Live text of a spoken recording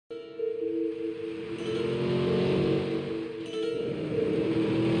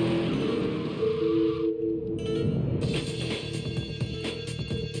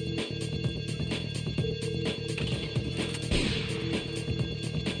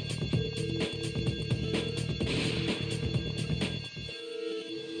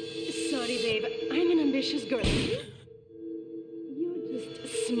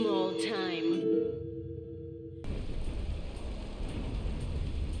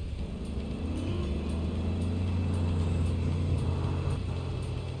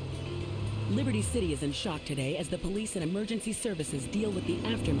Liberty City is in shock today as the police and emergency services deal with the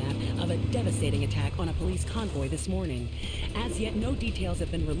aftermath of a devastating attack on a police convoy this morning. As yet, no details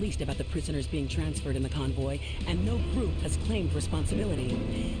have been released about the prisoners being transferred in the convoy, and no group has claimed responsibility.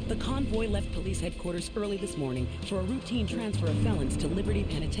 The convoy left police headquarters early this morning for a routine transfer of felons to Liberty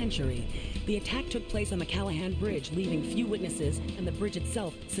Penitentiary. The attack took place on the Callahan Bridge, leaving few witnesses and the bridge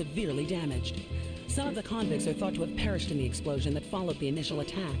itself severely damaged. Some of the convicts are thought to have perished in the explosion that followed the initial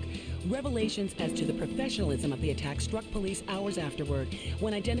attack. Revelations as to the professionalism of the attack struck police hours afterward,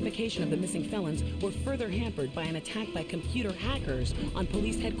 when identification of the missing felons were further hampered by an attack by computer hackers on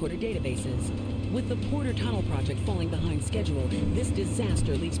police headquarters databases. With the Porter Tunnel project falling behind schedule, this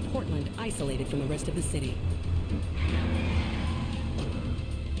disaster leaves Portland isolated from the rest of the city.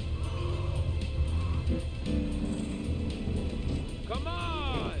 Come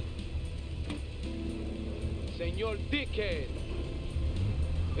on! Senor Dickhead!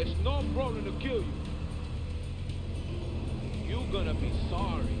 It's no problem to kill you. You're gonna be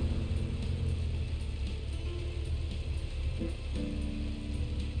sorry.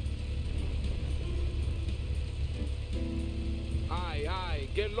 Aye,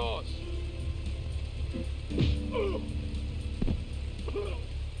 get lost.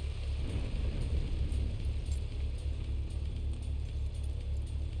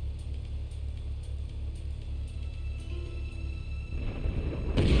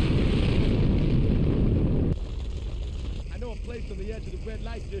 On the edge of the red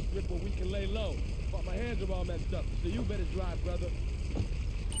light district where we can lay low. But my hands are all messed up, so you better drive, brother.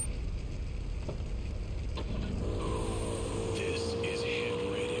 This is Hit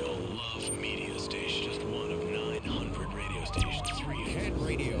Radio, Love Media Station, just one of 900 radio stations. Hit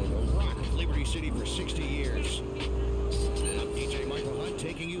Radio, the rock of Liberty City for 60 years. I'm DJ Michael Hunt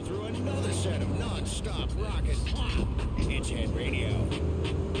taking you through another set of non-stop rock and pop. It's Hit Radio.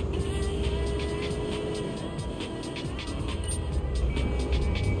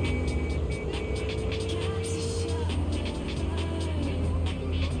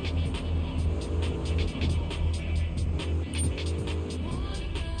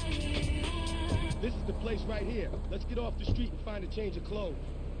 Right here. Let's get off the street and find a change of clothes.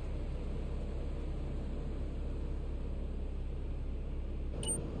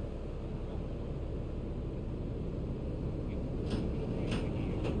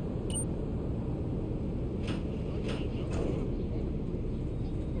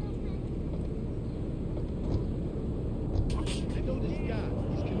 I know this guy.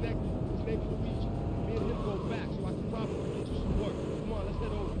 He's connected. His name's Luigi. Me and him go back, so I can probably get you some work. Come on, let's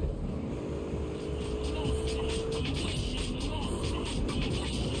head over there.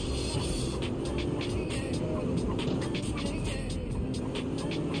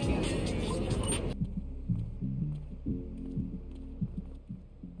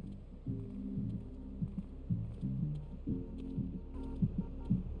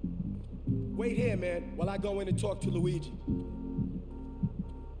 Wait here, man, while I go in and talk to Luigi.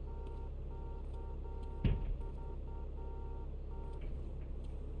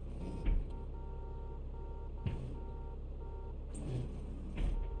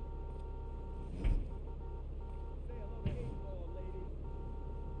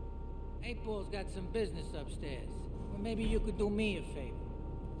 Eight Ball's got some business upstairs. Well, maybe you could do me a favor.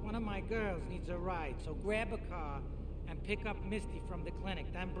 One of my girls needs a ride, so grab a car and pick up Misty from the clinic,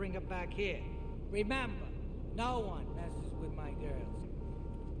 then bring her back here. Remember, no one messes with my girls.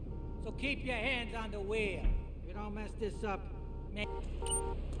 So keep your hands on the wheel. If you don't mess this up, man.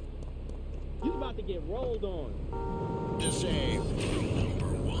 You about to get rolled on. The same.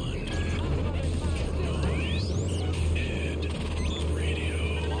 Number one. Noise. Ed Radio.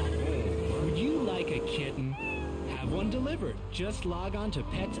 Would you like a kitten? Have one delivered. Just log on to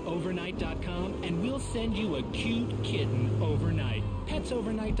petsovernight.com and we'll send you a cute kitten overnight.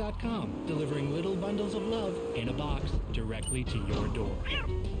 Petsovernight.com, delivering little bundles of love in a box directly to your door.